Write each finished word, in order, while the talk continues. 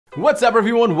What's up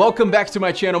everyone, welcome back to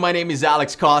my channel. My name is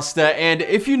Alex Costa, and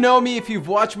if you know me, if you've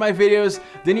watched my videos,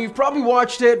 then you've probably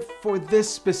watched it for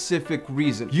this specific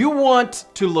reason. You want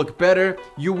to look better,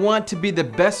 you want to be the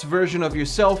best version of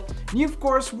yourself, and you of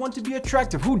course want to be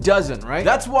attractive. Who doesn't, right?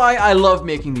 That's why I love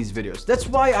making these videos. That's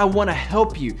why I want to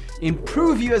help you,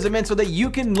 improve you as a man so that you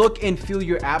can look and feel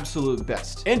your absolute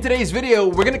best. In today's video,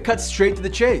 we're gonna cut straight to the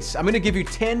chase. I'm gonna give you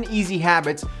 10 easy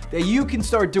habits that you can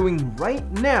start doing right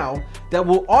now that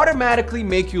will automatically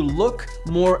make you look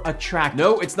more attractive.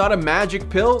 No, it's not a magic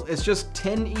pill. It's just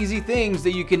 10 easy things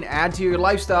that you can add to your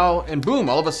lifestyle, and boom,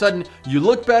 all of a sudden you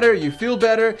look better, you feel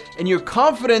better, and your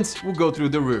confidence will go through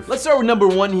the roof. Let's start with number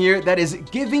one here. That is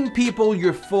giving people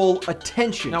your full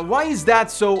attention. Now, why is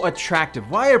that so attractive?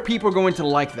 Why are people going to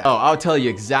like that? Oh, I'll tell you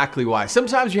exactly why.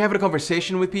 Sometimes you're having a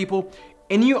conversation with people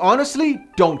and you honestly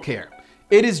don't care.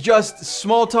 It is just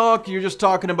small talk. You're just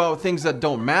talking about things that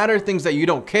don't matter, things that you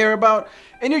don't care about,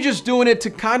 and you're just doing it to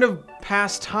kind of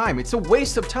pass time. It's a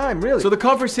waste of time, really. So the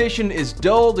conversation is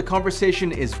dull, the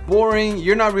conversation is boring,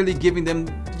 you're not really giving them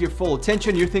your full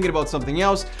attention, you're thinking about something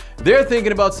else, they're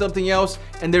thinking about something else,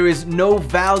 and there is no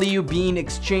value being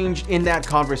exchanged in that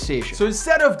conversation. So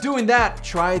instead of doing that,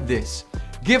 try this.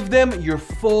 Give them your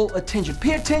full attention.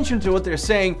 Pay attention to what they're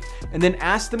saying and then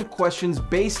ask them questions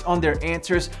based on their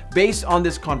answers, based on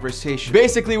this conversation.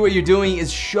 Basically what you're doing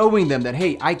is showing them that,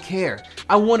 hey, I care.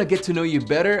 I wanna get to know you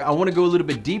better. I wanna go a little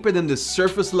bit deeper than this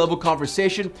surface level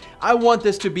conversation. I want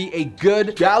this to be a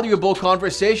good, valuable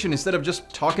conversation instead of just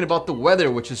talking about the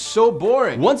weather, which is so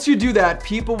boring. Once you do that,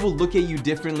 people will look at you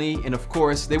differently, and of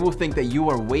course, they will think that you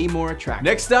are way more attractive.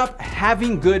 Next up,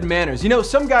 having good manners. You know,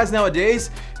 some guys nowadays,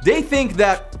 they think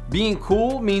that being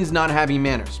cool means not having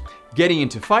manners. Getting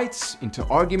into fights, into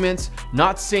arguments,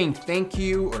 not saying thank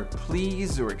you or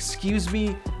please or excuse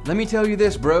me. Let me tell you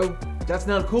this, bro. That's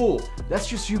not cool. That's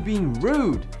just you being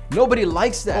rude. Nobody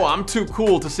likes that. Oh, I'm too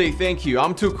cool to say thank you.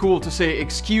 I'm too cool to say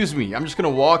excuse me. I'm just gonna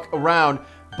walk around,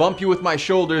 bump you with my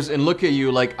shoulders, and look at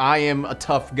you like I am a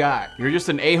tough guy. You're just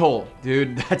an a-hole,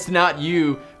 dude. That's not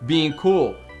you being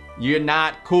cool. You're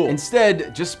not cool.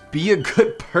 Instead, just be a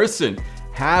good person.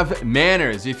 Have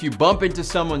manners. If you bump into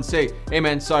someone, say, hey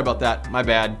man, sorry about that, my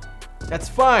bad. That's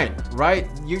fine, right?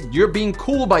 You're being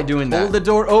cool by doing that. Hold the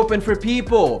door open for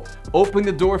people. Open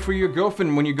the door for your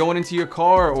girlfriend when you're going into your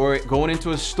car or going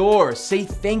into a store. Say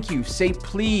thank you, say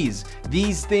please.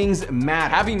 These things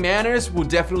matter. Having manners will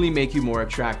definitely make you more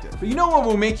attractive. But you know what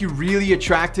will make you really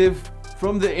attractive?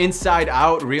 From the inside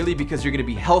out, really, because you're gonna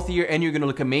be healthier and you're gonna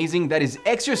look amazing. That is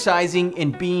exercising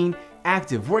and being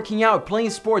active, working out, playing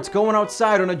sports, going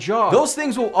outside on a jog. Those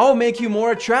things will all make you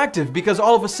more attractive because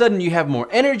all of a sudden you have more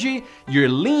energy, you're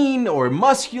lean or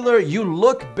muscular, you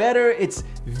look better, it's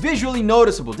visually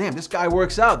noticeable. Damn, this guy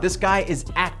works out, this guy is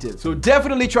active. So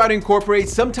definitely try to incorporate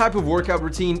some type of workout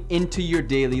routine into your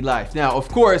daily life. Now, of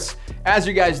course, as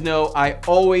you guys know, I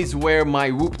always wear my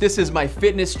Whoop. This is my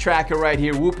fitness tracker right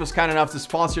here. Whoop was kind enough to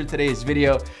sponsor today's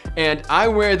video, and I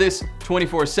wear this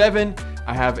 24/7.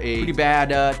 I have a pretty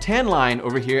bad tan line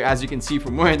over here, as you can see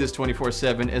from wearing this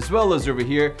 24/7, as well as over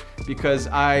here because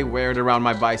I wear it around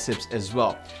my biceps as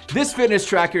well. This fitness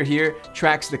tracker here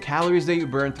tracks the calories that you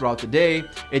burn throughout the day.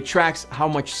 It tracks how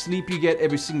much sleep you get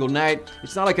every single night.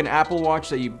 It's not like an Apple Watch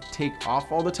that you take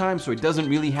off all the time, so it doesn't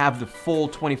really have the full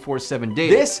 24/7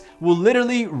 data. This will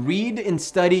literally read and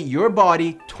study your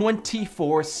body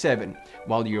 24/7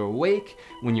 while you're awake,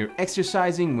 when you're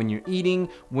exercising, when you're eating,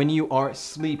 when you are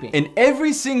sleeping. And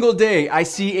every single day, I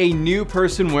see a new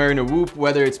person wearing a Whoop,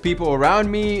 whether it's people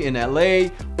around me in LA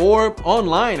or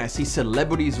online. I see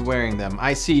celebrities wearing them.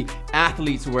 I see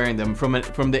athletes wearing them from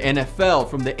the NFL,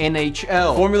 from the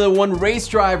NHL. Formula One race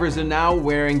drivers are now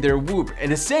wearing their Whoop.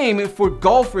 And the same for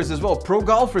golfers as well. Pro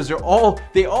golfers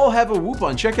they all have a Whoop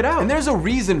on. Check it out. And there's a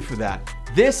reason for that.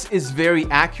 This is very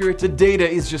accurate. The data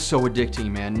is just so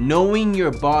addicting, man. Knowing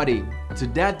your body to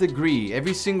that degree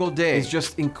every single day is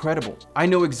just incredible. I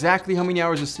know exactly how many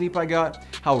hours of sleep I got,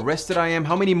 how rested I am,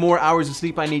 how many more hours of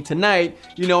sleep I need tonight.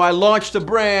 You know, I launched a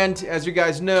brand, as you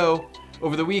guys know,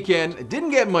 over the weekend. I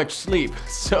didn't get much sleep,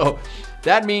 so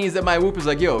that means that my Whoop is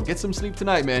like, yo, get some sleep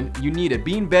tonight, man. You need it.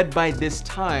 Be in bed by this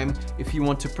time if you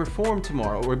want to perform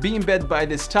tomorrow, or be in bed by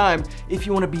this time if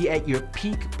you want to be at your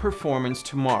peak performance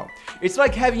tomorrow. It's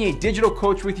like having a digital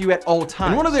coach with you at all times.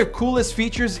 And one of their coolest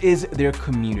features is their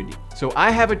community. So I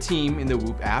have a team in the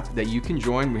Whoop app that you can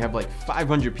join. We have like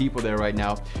 500 people there right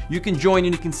now. You can join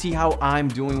and you can see how I'm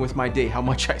doing with my day, how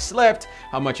much I slept,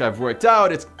 how much I've worked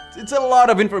out. It's a lot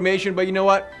of information, but you know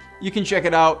what? You can check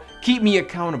it out. Keep me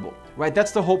accountable. Right?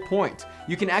 That's the whole point.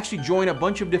 You can actually join a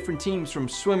bunch of different teams, from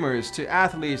swimmers to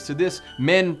athletes to this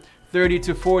men 30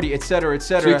 to 40, etc.,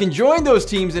 etc. So you can join those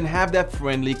teams and have that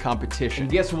friendly competition.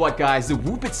 And guess what, guys? The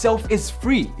Whoop itself is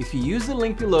free. If you use the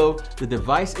link below, the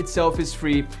device itself is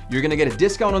free. You're gonna get a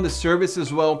discount on the service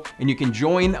as well, and you can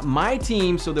join my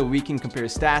team so that we can compare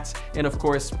stats and, of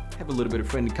course, have a little bit of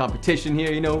friendly competition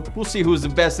here. You know, we'll see who's the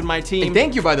best in my team. And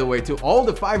thank you, by the way, to all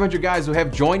the 500 guys who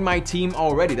have joined my team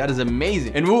already. That is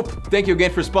amazing. And Whoop, thank you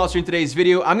again for sponsoring today's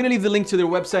video. I'm gonna leave the link to their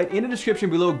website in the description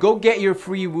below. Go get your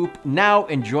free Whoop now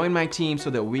and join my team so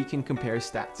that we can compare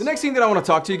stats. The next thing that I want to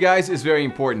talk to you guys is very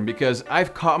important because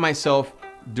I've caught myself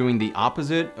doing the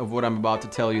opposite of what I'm about to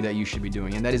tell you that you should be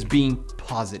doing, and that is being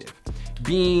positive.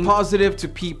 Being positive to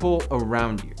people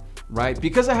around you. Right?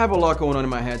 Because I have a lot going on in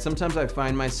my head, sometimes I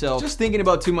find myself just thinking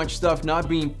about too much stuff, not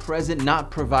being present, not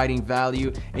providing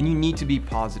value, and you need to be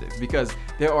positive because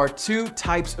there are two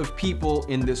types of people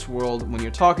in this world. When you're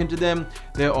talking to them,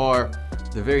 there are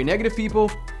the very negative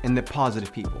people and the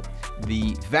positive people.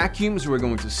 The vacuums who are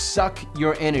going to suck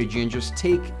your energy and just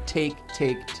take.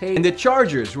 And the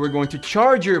chargers who are going to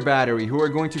charge your battery, who are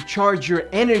going to charge your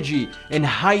energy and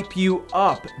hype you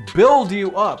up, build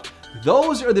you up.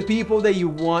 Those are the people that you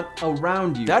want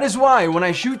around you. That is why when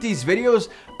I shoot these videos,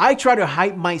 I try to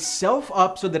hype myself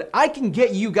up so that I can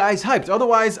get you guys hyped.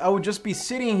 Otherwise, I would just be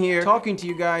sitting here talking to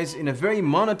you guys in a very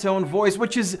monotone voice,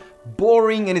 which is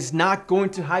boring and is not going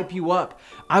to hype you up.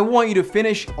 I want you to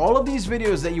finish all of these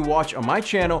videos that you watch on my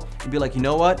channel and be like, you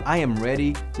know what? I am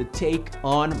ready to take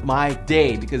on my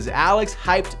day because Alex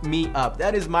hyped me up.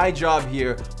 That is my job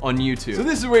here on YouTube. So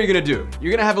this is what you're gonna do.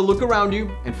 You're gonna have a look around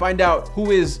you and find out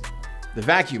who is the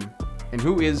vacuum and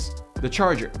who is the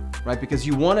charger, right? Because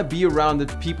you want to be around the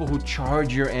people who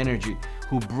charge your energy,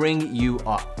 who bring you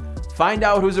up. Find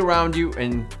out who's around you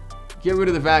and get rid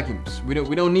of the vacuums. We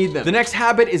don't need them. The next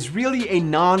habit is really a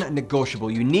non-negotiable.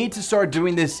 You need to start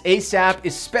doing this ASAP,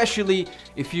 especially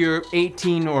if you're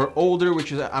 18 or older,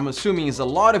 which is, I'm assuming is a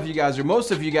lot of you guys or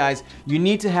most of you guys. You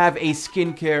need to have a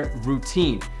skincare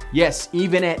routine. Yes,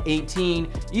 even at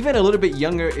 18, even a little bit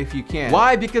younger if you can.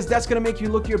 Why? Because that's gonna make you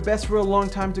look your best for a long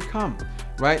time to come,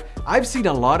 right? I've seen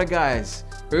a lot of guys,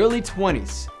 early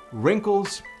 20s,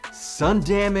 wrinkles, sun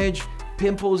damage,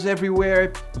 pimples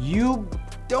everywhere. You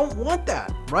don't want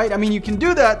that, right? I mean, you can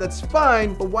do that, that's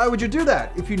fine, but why would you do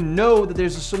that if you know that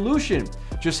there's a solution?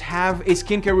 Just have a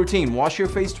skincare routine. Wash your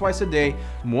face twice a day,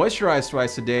 moisturize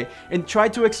twice a day, and try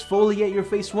to exfoliate your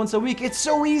face once a week. It's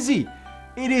so easy.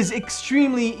 It is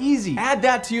extremely easy. Add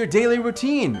that to your daily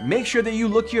routine. Make sure that you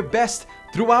look your best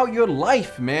throughout your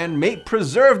life, man.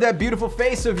 Preserve that beautiful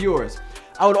face of yours.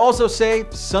 I would also say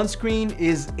sunscreen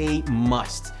is a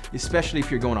must, especially if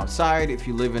you're going outside, if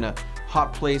you live in a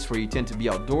hot place where you tend to be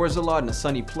outdoors a lot, in a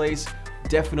sunny place,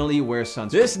 definitely wear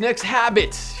sunscreen. This next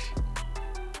habit,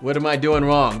 what am I doing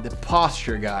wrong? The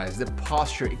posture, guys. The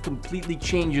posture, it completely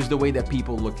changes the way that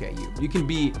people look at you. You can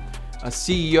be a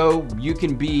CEO, you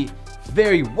can be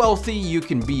very wealthy, you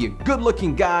can be a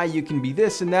good-looking guy, you can be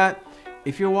this and that.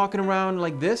 If you're walking around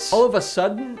like this, all of a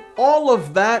sudden, all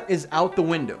of that is out the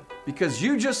window because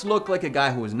you just look like a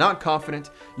guy who is not confident.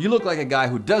 You look like a guy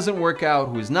who doesn't work out,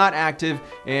 who is not active,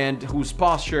 and whose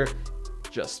posture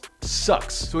just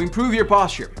sucks. So improve your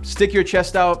posture. Stick your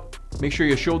chest out. Make sure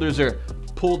your shoulders are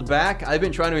pulled back. I've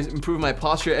been trying to improve my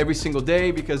posture every single day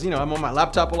because, you know, I'm on my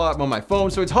laptop a lot, I'm on my phone,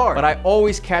 so it's hard. But I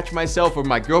always catch myself or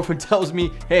my girlfriend tells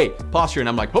me, hey, posture, and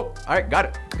I'm like, oh, all right, got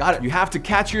it. You have to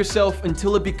catch yourself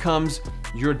until it becomes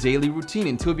your daily routine,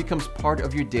 until it becomes part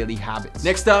of your daily habits.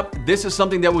 Next up, this is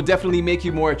something that will definitely make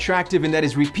you more attractive, and that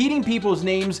is repeating people's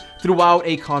names throughout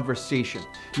a conversation.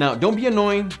 Now, don't be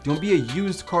annoying. Don't be a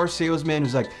used car salesman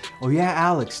who's like, oh yeah,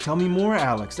 Alex, tell me more,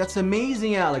 Alex. That's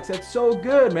amazing, Alex. That's so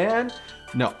good, man.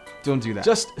 No, don't do that.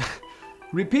 Just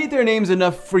repeat their names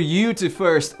enough for you to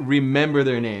first remember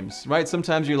their names, right?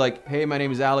 Sometimes you're like, hey, my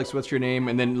name is Alex, what's your name?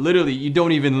 And then literally you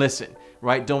don't even listen,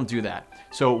 right? Don't do that.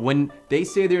 So when they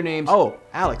say their names, oh,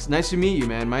 Alex, nice to meet you,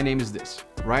 man. My name is this,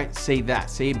 right? Say that,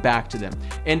 say it back to them.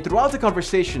 And throughout the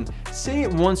conversation, say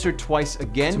it once or twice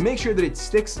again to make sure that it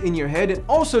sticks in your head and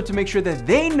also to make sure that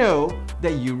they know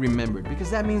that you remembered,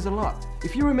 because that means a lot.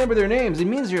 If you remember their names, it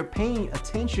means you're paying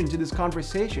attention to this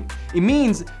conversation. It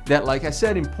means that, like I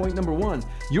said in point number 1,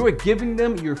 you are giving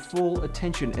them your full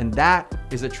attention, and that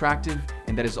is attractive,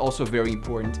 and that is also very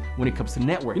important when it comes to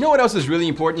networking. You know what else is really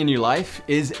important in your life?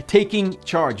 Is taking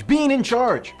charge, being in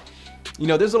charge. You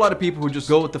know, there's a lot of people who just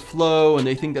go with the flow and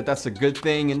they think that that's a good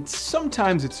thing, and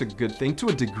sometimes it's a good thing to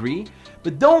a degree,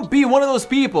 but don't be one of those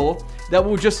people that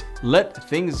will just let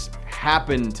things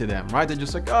happen to them, right? They're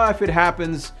just like, oh, if it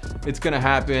happens, it's gonna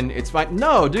happen, it's fine.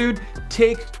 No, dude,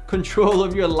 take control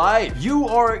of your life. You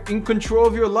are in control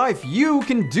of your life. You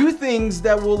can do things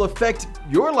that will affect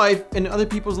your life and other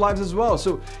people's lives as well.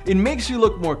 So it makes you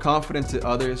look more confident to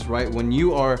others, right? When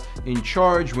you are in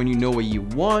charge, when you know what you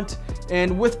want,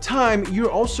 and with time,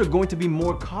 you're also going to be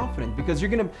more confident because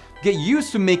you're gonna get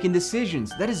used to making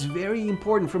decisions. That is very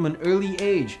important from an early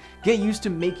age. Get used to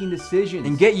making decisions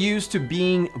and get used to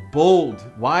being bold.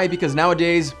 Why? Because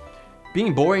nowadays,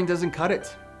 being boring doesn't cut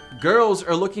it. Girls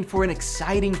are looking for an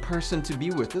exciting person to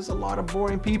be with. There's a lot of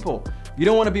boring people. You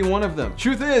don't want to be one of them.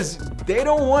 Truth is, they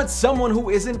don't want someone who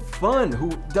isn't fun,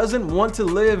 who doesn't want to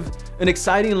live an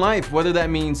exciting life, whether that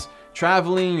means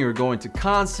traveling or going to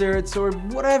concerts or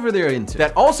whatever they're into.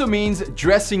 That also means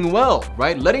dressing well,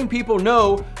 right? Letting people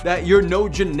know that you're no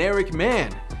generic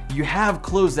man. You have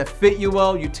clothes that fit you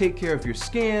well, you take care of your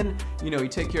skin, you know, you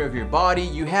take care of your body,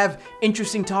 you have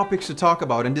interesting topics to talk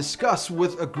about and discuss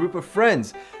with a group of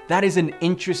friends. That is an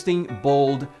interesting,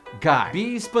 bold guy.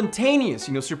 Be spontaneous,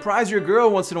 you know, surprise your girl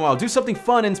once in a while. Do something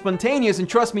fun and spontaneous, and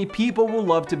trust me, people will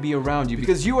love to be around you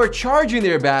because you are charging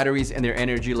their batteries and their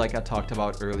energy like I talked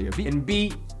about earlier.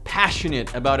 Be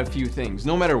passionate about a few things,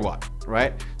 no matter what,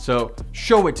 right? So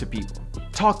show it to people,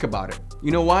 talk about it.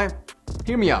 You know why?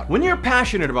 Hear me out. When you're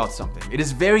passionate about something, it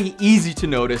is very easy to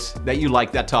notice that you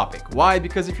like that topic. Why?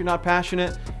 Because if you're not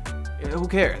passionate, who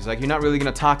cares? Like, you're not really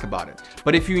gonna talk about it.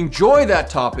 But if you enjoy that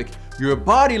topic, your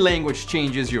body language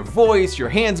changes, your voice, your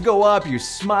hands go up, you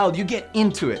smile, you get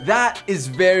into it. That is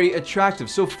very attractive.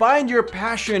 So find your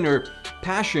passion or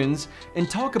passions and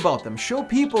talk about them. Show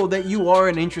people that you are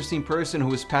an interesting person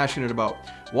who is passionate about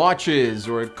watches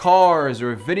or cars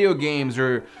or video games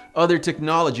or other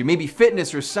technology, maybe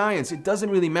fitness or science. It doesn't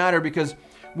really matter, because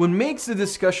what makes the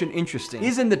discussion interesting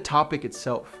isn't the topic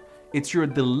itself. It's your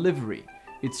delivery.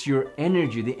 It's your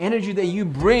energy, the energy that you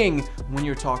bring when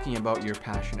you're talking about your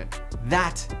passionate.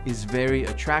 That is very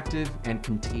attractive and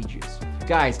contagious.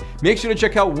 Guys, make sure to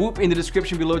check out Whoop in the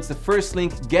description below. It's the first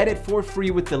link. Get it for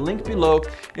free with the link below.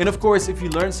 And of course, if you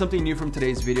learned something new from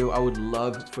today's video, I would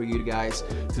love for you guys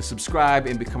to subscribe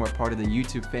and become a part of the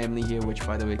YouTube family here, which,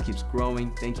 by the way, keeps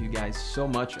growing. Thank you guys so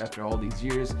much after all these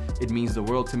years. It means the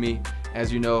world to me.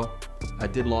 As you know, I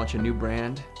did launch a new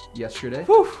brand yesterday.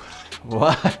 Whew.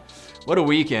 What a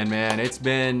weekend, man. It's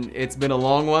been a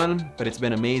long one, but it's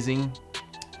been amazing.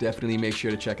 Definitely make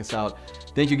sure to check us out.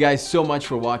 Thank you guys so much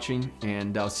for watching,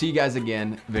 and I'll see you guys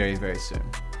again very, very soon.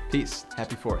 Peace.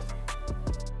 Happy 4th.